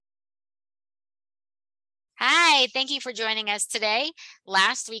Hi, thank you for joining us today.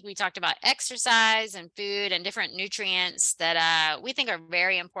 Last week we talked about exercise and food and different nutrients that we think are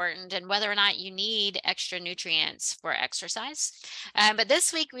very important and whether or not you need extra nutrients for exercise. But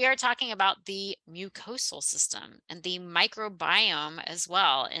this week we are talking about the mucosal system and the microbiome as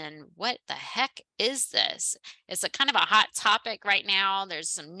well. And what the heck is this? It's a kind of a hot topic right now. There's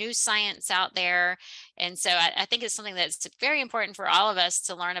some new science out there. And so I think it's something that's very important for all of us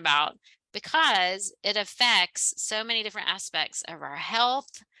to learn about because it affects so many different aspects of our health,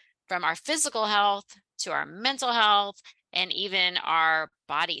 from our physical health to our mental health, and even our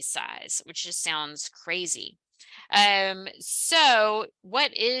body size, which just sounds crazy. So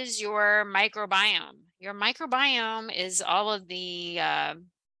what is your microbiome? Your microbiome is all of the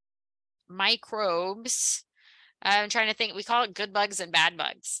microbes. I'm trying to think, we call it good bugs and bad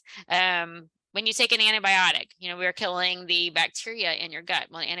bugs. When you take an antibiotic, we're killing the bacteria in your gut.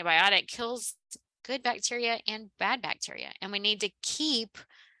 Well, the antibiotic kills good bacteria and bad bacteria, and we need to keep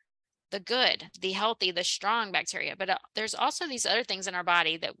the good, the healthy, the strong bacteria. But there's also these other things in our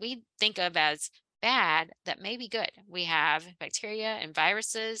body that we think of as bad that may be good. We have bacteria and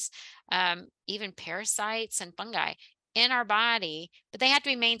viruses, even parasites and fungi in our body, but they have to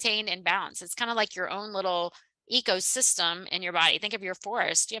be maintained in balance. It's kind of like your own little ecosystem in your body. Think of your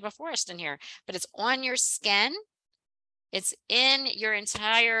forest. You have a forest in here, but it's on your skin. It's in your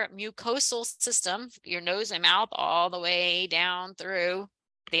entire mucosal system, your nose and mouth, all the way down through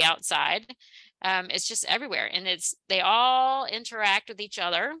the outside. It's just everywhere, and they all interact with each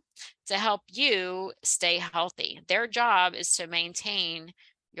other to help you stay healthy. Their job is to maintain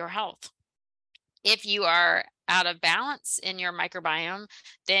your health. If you are out of balance in your microbiome,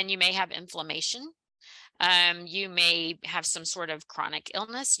 then you may have inflammation. You may have some sort of chronic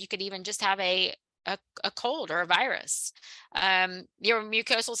illness. You could even just have a cold or a virus. Your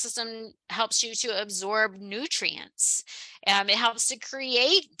mucosal system helps you to absorb nutrients. It helps to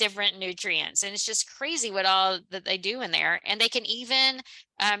create different nutrients, and it's just crazy what all that they do in there. And they can even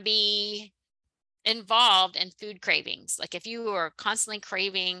be involved in food cravings. Like if you are constantly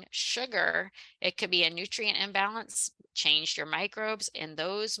craving sugar, it could be a nutrient imbalance, changed your microbes, and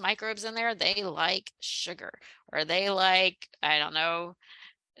those microbes in there, they like sugar, or they like, I don't know,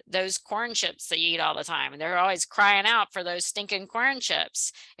 those corn chips that you eat all the time. And they're always crying out for those stinking corn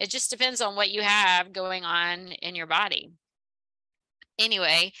chips. It just depends on what you have going on in your body.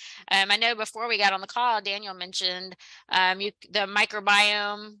 Anyway, I know before we got on the call, Daniel mentioned the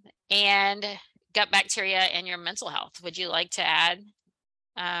microbiome and gut bacteria and your mental health. Would you like to add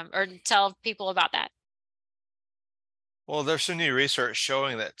or tell people about that? Well, there's some new research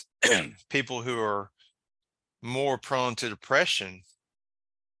showing that people who are more prone to depression,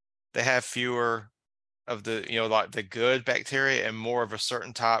 they have fewer of like the good bacteria and more of a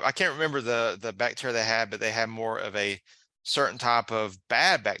certain type. I can't remember the bacteria they had, but they have more of a certain type of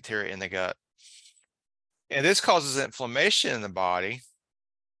bad bacteria in the gut. And this causes inflammation in the body.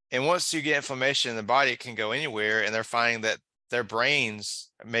 And once you get inflammation in the body, it can go anywhere. And they're finding that their brains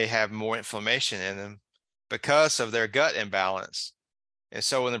may have more inflammation in them because of their gut imbalance. And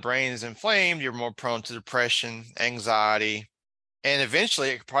so when the brain is inflamed, you're more prone to depression, anxiety, and eventually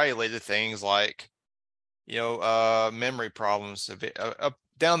it could probably lead to things like, memory problems a bit up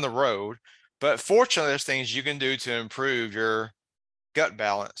down the road. But fortunately, there's things you can do to improve your gut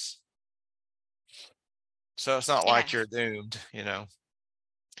balance. So it's not like Yeah, you're doomed.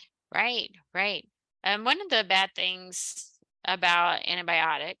 right, right. One of the bad things about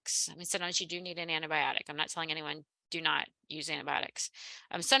antibiotics, I mean, sometimes you do need an antibiotic. I'm not telling anyone do not use antibiotics.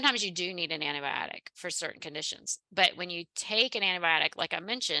 Sometimes you do need an antibiotic for certain conditions. But when you take an antibiotic, like I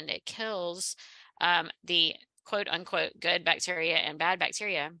mentioned, it kills the quote unquote good bacteria and bad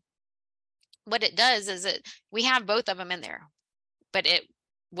bacteria. What it does is we have both of them in there, but it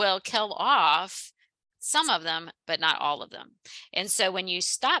will kill off some of them, but not all of them. And so when you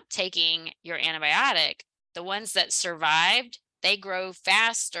stop taking your antibiotic, the ones that survived, they grow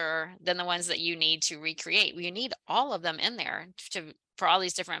faster than the ones that you need to recreate. You need all of them in there for all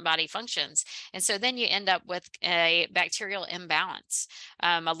these different body functions. And so then you end up with a bacterial imbalance.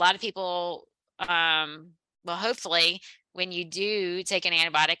 A lot of people, well, hopefully, when you do take an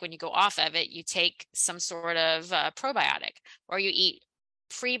antibiotic, when you go off of it, you take some sort of probiotic, or you eat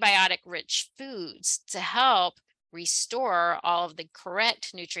prebiotic rich foods to help restore all of the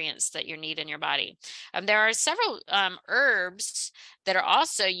correct nutrients that you need in your body. There are several herbs that are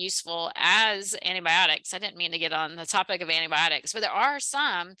also useful as antibiotics. I didn't mean to get on the topic of antibiotics, but there are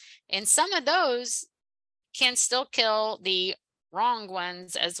some, and some of those can still kill the wrong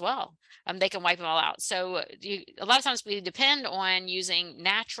ones as well. They can wipe them all out. So a lot of times we depend on using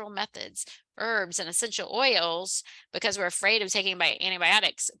natural methods, herbs and essential oils, because we're afraid of taking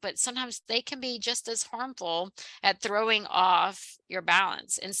antibiotics, but sometimes they can be just as harmful at throwing off your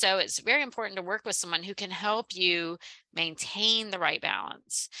balance. And so it's very important to work with someone who can help you maintain the right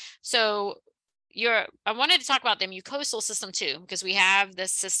balance. So I wanted to talk about the mucosal system too, because we have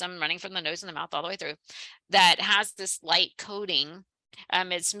this system running from the nose and the mouth all the way through that has this light coating.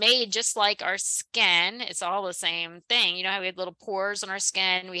 It's made just like our skin. It's all the same thing. You know how we have little pores on our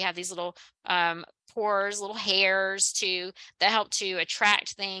skin. We have these little pores, little hairs that help to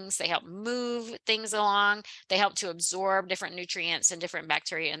attract things. They help move things along. They help to absorb different nutrients and different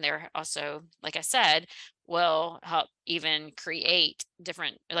bacteria. And they're also, like I said, will help even create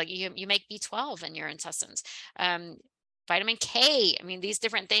different, like you make B12 in your intestines. Vitamin K. I mean, these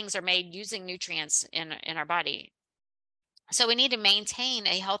different things are made using nutrients in our body. So we need to maintain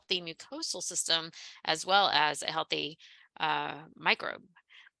a healthy mucosal system as well as a healthy microbe.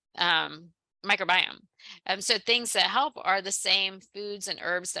 Um, microbiome. So things that help are the same foods and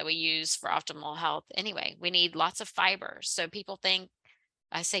herbs that we use for optimal health anyway. We need lots of fiber. So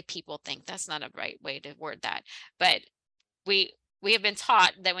I say people think, that's not a right way to word that, but we have been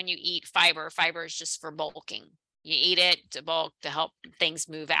taught that when you eat fiber is just for bulking. You eat it to bulk to help things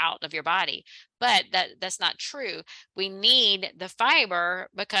move out of your body. But that's not true. We need the fiber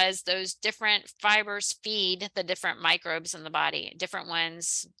because those different fibers feed the different microbes in the body. Different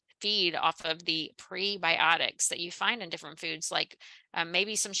ones feed off of the prebiotics that you find in different foods, like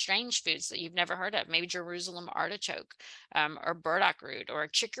maybe some strange foods that you've never heard of, maybe Jerusalem artichoke, or burdock root or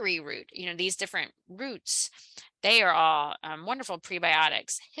chicory root. You know, these different roots, they are all wonderful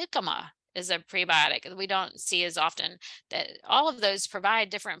prebiotics. Jicama is a prebiotic that we don't see as often. That all of those provide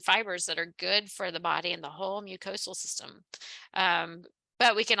different fibers that are good for the body and the whole mucosal system.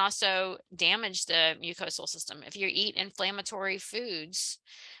 But we can also damage the mucosal system if you eat inflammatory foods.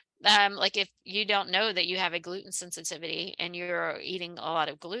 Like if you don't know that you have a gluten sensitivity and you're eating a lot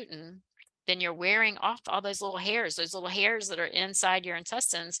of gluten, then you're wearing off all those little hairs that are inside your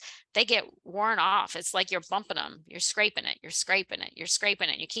intestines. They get worn off. It's like you're bumping them, you're scraping it, you're scraping it, you're scraping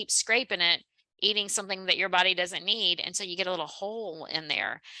it. You keep scraping it, eating something that your body doesn't need. And so you get a little hole in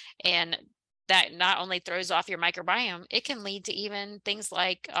there. And that not only throws off your microbiome, it can lead to even things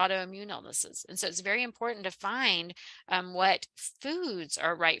like autoimmune illnesses. And so it's very important to find what foods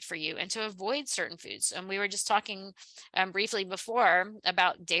are right for you and to avoid certain foods. And we were just talking briefly before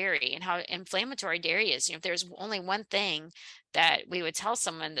about dairy and how inflammatory dairy is. You know, if there's only one thing that we would tell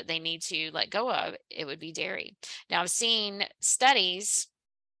someone that they need to let go of, it would be dairy. Now, I've seen studies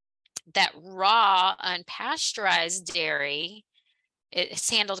that raw, unpasteurized dairy, it's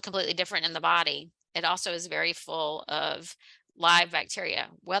handled completely different in the body. It also is very full of live bacteria.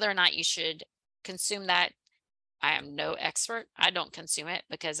 Whether or not you should consume that, I am no expert. I don't consume it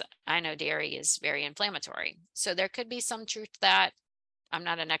because I know dairy is very inflammatory. So there could be some truth to that. I'm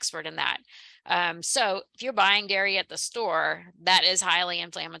not an expert in that. So if you're buying dairy at the store, that is highly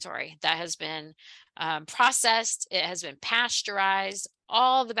inflammatory. That has been processed. It has been pasteurized.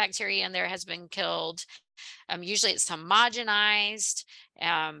 All the bacteria in there has been killed. Usually it's homogenized.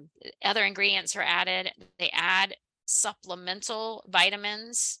 Other ingredients are added. They add supplemental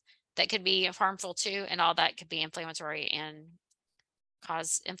vitamins that could be harmful too, and all that could be inflammatory and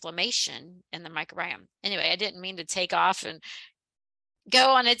cause inflammation in the microbiome. Anyway, I didn't mean to take off and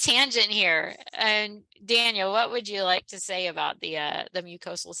go on a tangent here. And Daniel, what would you like to say about the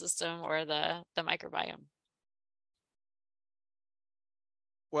mucosal system or the microbiome?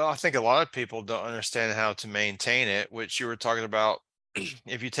 Well, I think a lot of people don't understand how to maintain it, which you were talking about.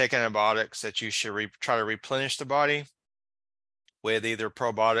 If you take antibiotics, that you should try to replenish the body with either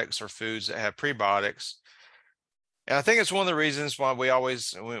probiotics or foods that have prebiotics. And I think it's one of the reasons why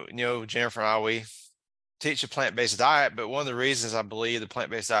Jennifer and I, we teach a plant-based diet, but one of the reasons I believe the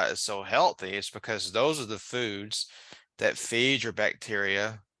plant-based diet is so healthy is because those are the foods that feed your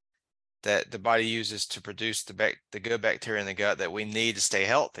bacteria, that the body uses to produce the good bacteria in the gut that we need to stay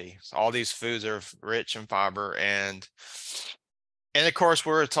healthy. So all these foods are rich in fiber, and of course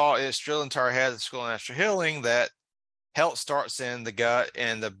we're taught, it's drilled into our head at School of Natural Healing, that health starts in the gut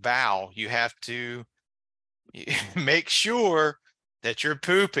and the bowel. You have to make sure that you're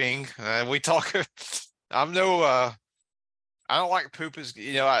pooping. We talk. I'm no. I don't like poop as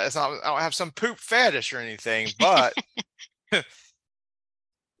it's not. I don't have some poop fetish or anything, but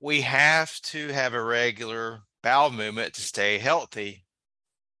we have to have a regular bowel movement to stay healthy.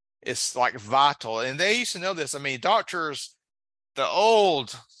 It's like vital. And they used to know this. I mean, doctors the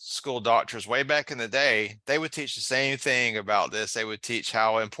old school doctors way back in the day, they would teach the same thing about this. They would teach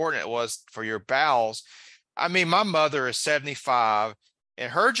how important it was for your bowels. I mean, my mother is 75. In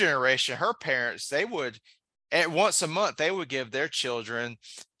her generation, her parents, they would at once a month they would give their children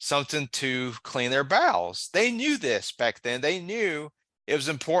something to clean their bowels. They knew this back then. They knew it was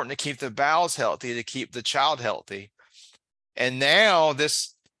important to keep the bowels healthy, to keep the child healthy. And now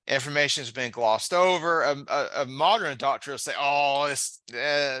this information has been glossed over. A modern doctor will say, "Oh, it's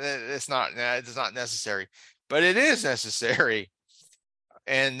not, it's not necessary," but it is necessary.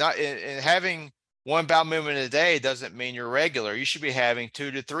 And not and having one bowel movement a day doesn't mean you're regular. You should be having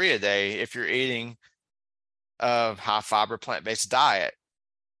 2 to 3 a day if you're eating a high fiber plant based diet.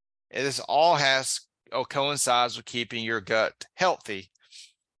 This all has coincides with keeping your gut healthy.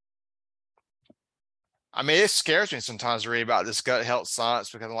 I mean, it scares me sometimes to read about this gut health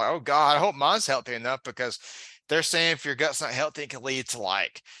science because I'm like, oh God, I hope mine's healthy enough, because they're saying if your gut's not healthy, it can lead to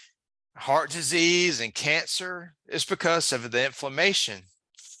like heart disease and cancer. It's because of the inflammation.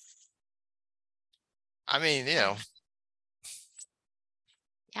 I mean, Yeah.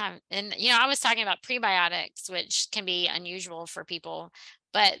 Yeah. And, I was talking about prebiotics, which can be unusual for people,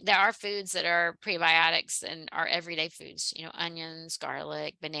 but there are foods that are prebiotics and are everyday foods, onions,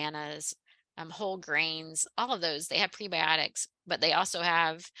 garlic, bananas, whole grains, all of those, they have prebiotics, but they also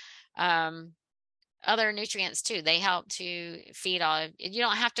have um, other nutrients too. They help to feed all of, you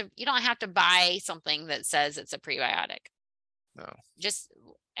don't have to buy something that says it's a prebiotic. no, Just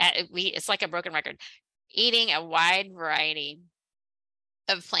it's like a broken record. Eating a wide variety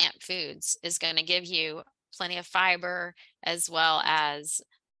of plant foods is going to give you plenty of fiber as well as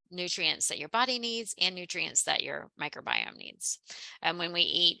nutrients that your body needs and nutrients that your microbiome needs. And when we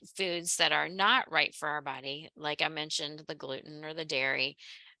eat foods that are not right for our body, like I mentioned, the gluten or the dairy,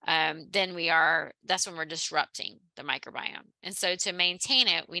 then that's when we're disrupting the microbiome. And so to maintain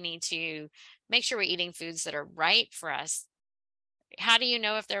it, we need to make sure we're eating foods that are right for us. How do you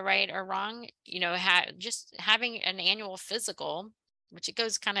know if they're right or wrong? Just having an annual physical, which it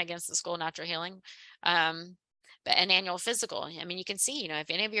goes kind of against the school of natural healing, um, but an annual physical. I mean, you can see, if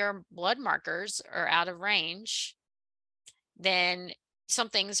any of your blood markers are out of range, then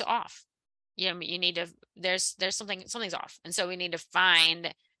something's off. You need to. There's something's off, and so we need to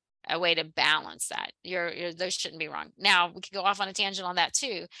find a way to balance that. Those shouldn't be wrong. Now we could go off on a tangent on that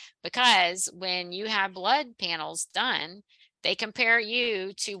too, because when you have blood panels done, they compare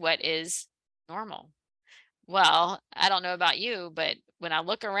you to what is normal. Well, I don't know about you, but when I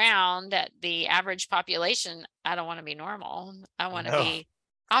look around at the average population, I don't want to be normal. I want to no, be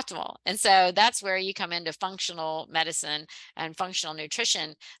optimal. And so that's where you come into functional medicine and functional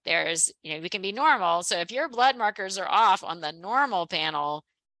nutrition. We can be normal. So if your blood markers are off on the normal panel,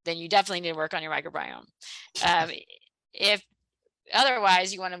 then you definitely need to work on your microbiome. Um, if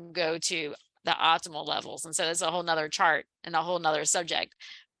otherwise, you want to go to the optimal levels. And so that's a whole nother chart and a whole nother subject.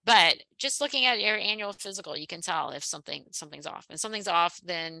 But just looking at your annual physical, you can tell if something's off. And something's off,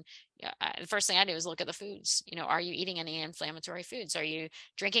 then the first thing I do is look at the foods. Are you eating any inflammatory foods? Are you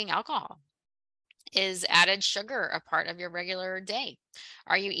drinking alcohol? Is added sugar a part of your regular day?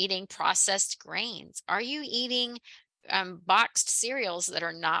 Are you eating processed grains? Are you eating boxed cereals that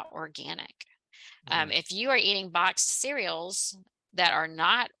are not organic? mm, If you are eating boxed cereals that are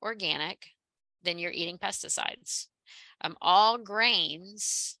not organic, then you're eating pesticides. All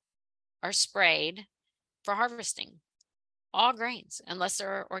grains are sprayed for harvesting, all grains, unless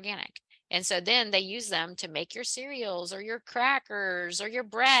they're organic. And so then they use them to make your cereals or your crackers or your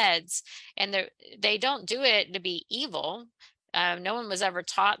breads. And they don't do it to be evil. No one was ever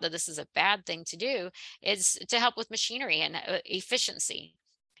taught that this is a bad thing to do. It's to help with machinery and efficiency.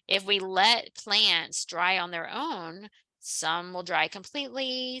 If we let plants dry on their own, some will dry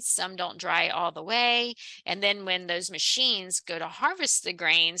completely, some don't dry all the way. And then when those machines go to harvest the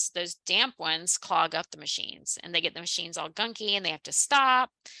grains, those damp ones clog up the machines and they get the machines all gunky and they have to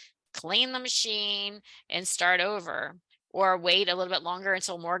stop, clean the machine, and start over. Or wait a little bit longer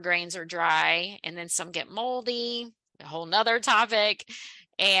until more grains are dry. And then some get moldy, a whole nother topic.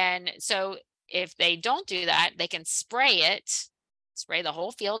 And so if they don't do that, they can spray the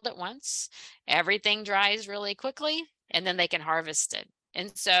whole field at once. Everything dries really quickly, and then they can harvest it.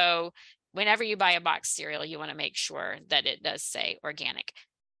 And so whenever you buy a box cereal, you want to make sure that it does say organic.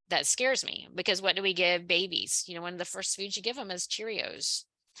 That scares me because what do we give babies? One of the first foods you give them is Cheerios.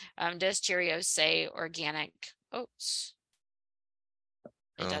 Does Cheerios say organic oats?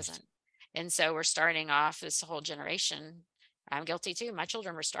 It no. doesn't. And so we're starting off this whole generation. I'm guilty too. My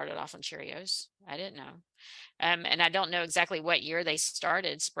children were started off on Cheerios. I didn't know. And I don't know exactly what year they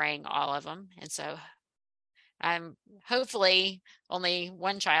started spraying all of them. And so Hopefully only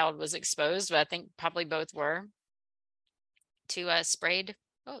one child was exposed, but I think probably both were to sprayed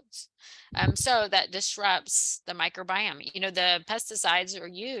oats. So that disrupts the microbiome. The pesticides are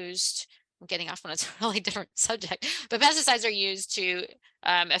used. I'm getting off on a totally different subject, but pesticides are used to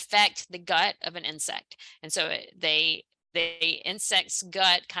affect the gut of an insect, and so the insect's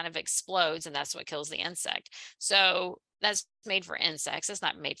gut kind of explodes, and that's what kills the insect. So that's made for insects. It's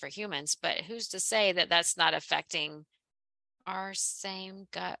not made for humans, but who's to say that that's not affecting our same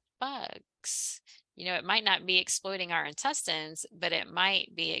gut bugs? It might not be exploiting our intestines, but it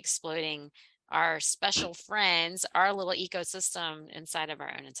might be exploiting our special friends, our little ecosystem inside of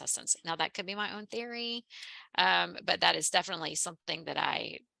our own intestines. Now, that could be my own theory, but that is definitely something that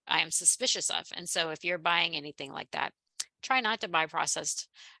I am suspicious of. And so, if you're buying anything like that, try not to buy processed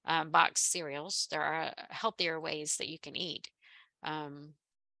boxed cereals. There are healthier ways that you can eat. Um,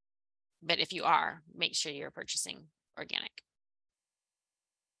 but if you are, make sure you're purchasing organic.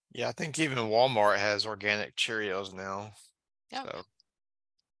 Yeah, I think even Walmart has organic Cheerios now. Oh, So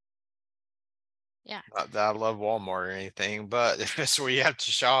yeah. not that I love Walmart or anything, but if it's where you have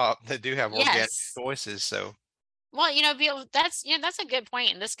to shop, they do have organic Yes. choices. So Well, that's a good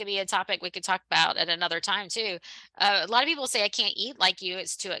point, and this could be a topic we could talk about at another time too. A lot of people say I can't eat like you;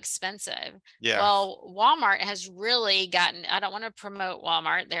 it's too expensive. yeah. Well, Walmart has really gotten. I don't want to promote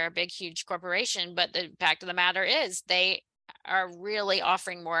Walmart; they're a big, huge corporation, but the fact of the matter is, they are really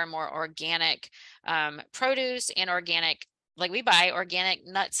offering more and more organic produce and organic. Like we buy organic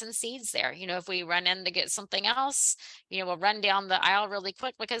nuts and seeds there. If we run in to get something else, we'll run down the aisle really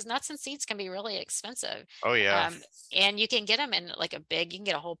quick because nuts and seeds can be really expensive. Oh yeah. um, and you can get them in like you can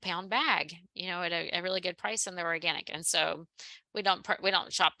get a whole pound bag, at a really good price, and they're organic. And so we don't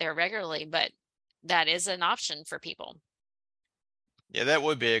shop there regularly, but that is an option for people. Yeah, that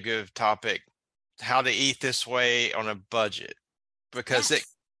would be a good topic. How to eat this way on a budget. Because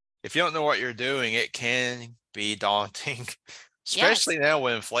Yes. if you don't know what you're doing, it can be daunting, Yes. especially now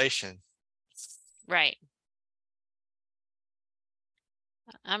with inflation. Right.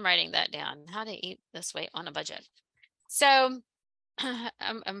 I'm writing that down. How to eat this way on a budget. So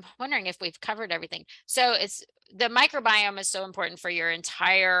I'm wondering if we've covered everything. So it's the microbiome is so important for your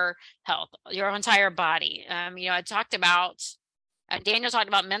entire health, your entire body. I talked about Daniel talked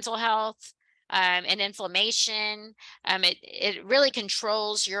about mental health and inflammation. It really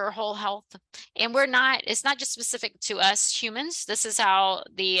controls your whole health, and it's not just specific to us humans. This is how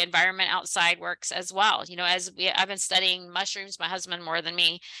the environment outside works as well. I've been studying mushrooms, my husband more than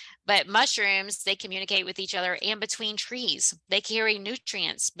me, but mushrooms, they communicate with each other and between trees. They carry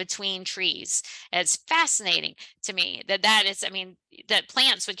nutrients between trees. And it's fascinating to me that is, I mean, that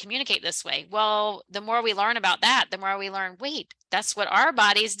plants would communicate this way. Well, the more we learn about that, the more we learn, wait, that's what our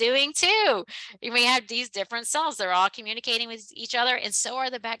body's doing too. We have these different cells, they're all communicating with each other, and so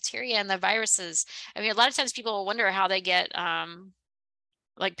are the bacteria and the viruses. I mean, a lot of times people wonder how they get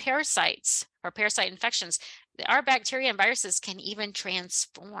like parasites or parasite infections. Our bacteria and viruses can even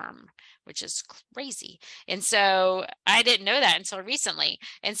transform, which is crazy. And so I didn't know that until recently.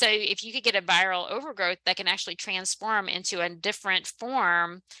 And so if you could get a viral overgrowth that can actually transform into a different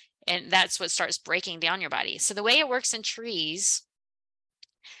form, and that's what starts breaking down your body. So the way it works in trees,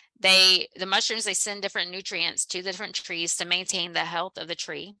 the mushrooms, they send different nutrients to the different trees to maintain the health of the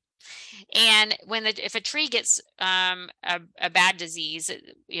tree. And if a tree gets a bad disease,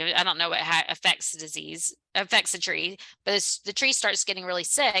 I don't know what affects affects the tree, but the tree starts getting really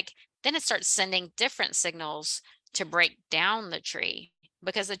sick, then it starts sending different signals to break down the tree,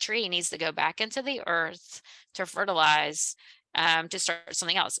 because the tree needs to go back into the earth to fertilize, to start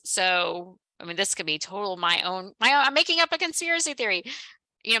something else. So, I mean, this could be total I'm making up a conspiracy theory.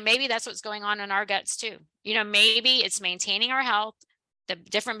 Maybe that's what's going on in our guts too. Maybe it's maintaining our health. The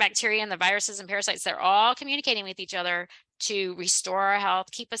different bacteria and the viruses and parasites, they're all communicating with each other to restore our health,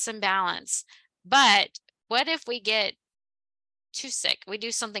 keep us in balance. But what if we get too sick? We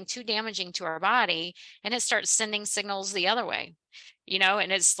do something too damaging to our body, and it starts sending signals the other way.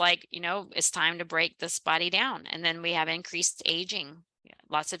 And it's like, it's time to break this body down. And then we have increased aging,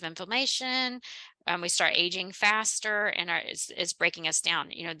 lots of inflammation. We start aging faster, and it's breaking us down.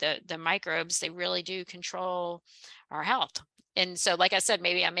 The microbes, they really do control our health. And so, like I said,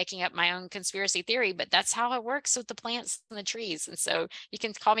 maybe I'm making up my own conspiracy theory, but that's how it works with the plants and the trees. And so you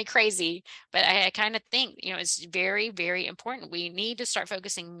can call me crazy, but I kind of think, it's very, very important. We need to start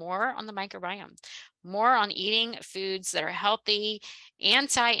focusing more on the microbiome. more on eating foods that are healthy,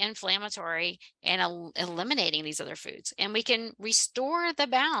 anti-inflammatory, and eliminating these other foods. And we can restore the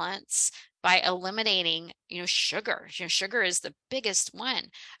balance by eliminating, sugar. Sugar is the biggest one.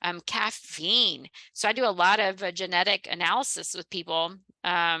 Caffeine. So I do a lot of genetic analysis with people,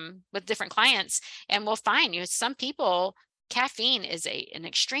 with different clients, and we'll find, some people, caffeine is an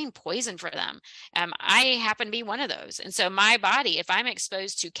extreme poison for them. I happen to be one of those. And so my body, if I'm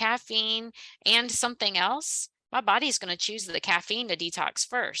exposed to caffeine and something else, my body's going to choose the caffeine to detox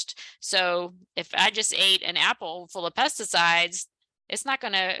first. So if I just ate an apple full of pesticides, it's not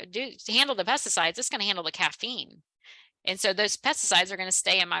going to handle the pesticides. It's going to handle the caffeine. And so those pesticides are going to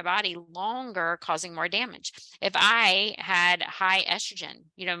stay in my body longer, causing more damage. If I had high estrogen,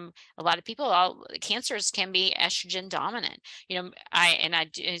 a lot of people, cancers can be estrogen dominant.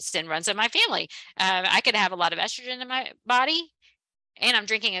 It runs in my family. I could have a lot of estrogen in my body, and I'm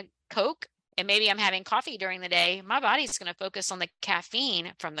drinking a Coke, and maybe I'm having coffee during the day. My body's going to focus on the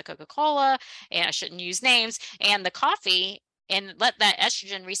caffeine from the Coca-Cola, and I shouldn't use names, and the coffee, and let that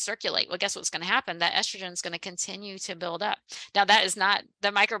estrogen recirculate. Well, guess what's going to happen? That estrogen is going to continue to build up. Now, that is not the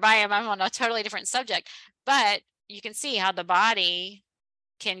microbiome. I'm on a totally different subject, but you can see how the body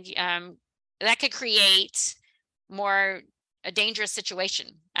can, that could create more a dangerous situation.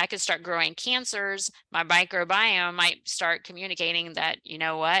 I could start growing cancers. My microbiome might start communicating that, you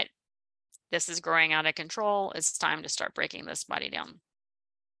know what, this is growing out of control. It's time to start breaking this body down.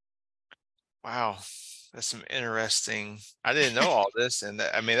 Wow. That's some interesting. I didn't know all this, and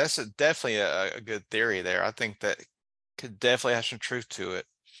I mean that's definitely a good theory there. I think that could definitely have some truth to it.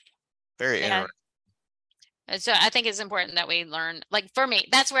 Very Yeah. interesting. And so I think it's important that we learn, like for me,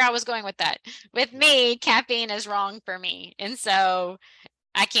 that's where I was going with that. With me, caffeine is wrong for me. And so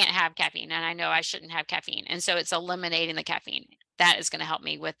I can't have caffeine, and I know I shouldn't have caffeine. And so it's eliminating the caffeine. That is going to help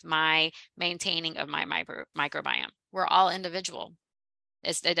me with my maintaining of my microbiome. We're all individual.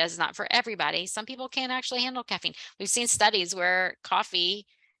 It is not for everybody. Some people can't actually handle caffeine. We've seen studies where coffee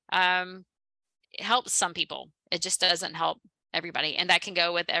um, helps some people. It just doesn't help everybody, and that can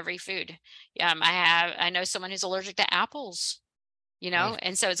go with every food. I know someone who's allergic to apples. Mm,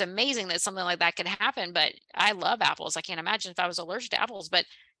 And so it's amazing that something like that could happen. But I love apples. I can't imagine if I was allergic to apples. But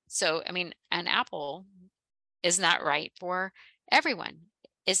so, I mean, an apple is not right for everyone.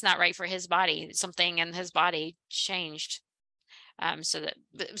 It's not right for his body. Something in his body changed. So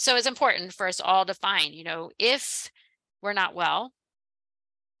it's important for us all to find, if we're not well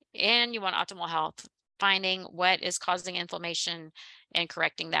and you want optimal health, finding what is causing inflammation and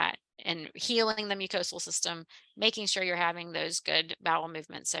correcting that and healing the mucosal system, making sure you're having those good bowel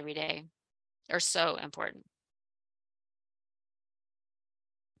movements every day are so important.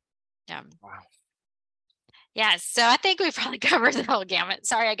 Yeah. wow. Yeah. So I think we probably covered the whole gamut.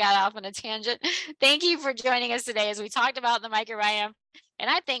 Sorry, I got off on a tangent. Thank you for joining us today as we talked about the microbiome. And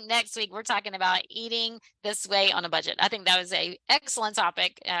I think next week we're talking about eating this way on a budget. I think that was a excellent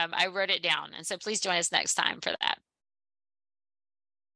topic. I wrote it down. And so please join us next time for that.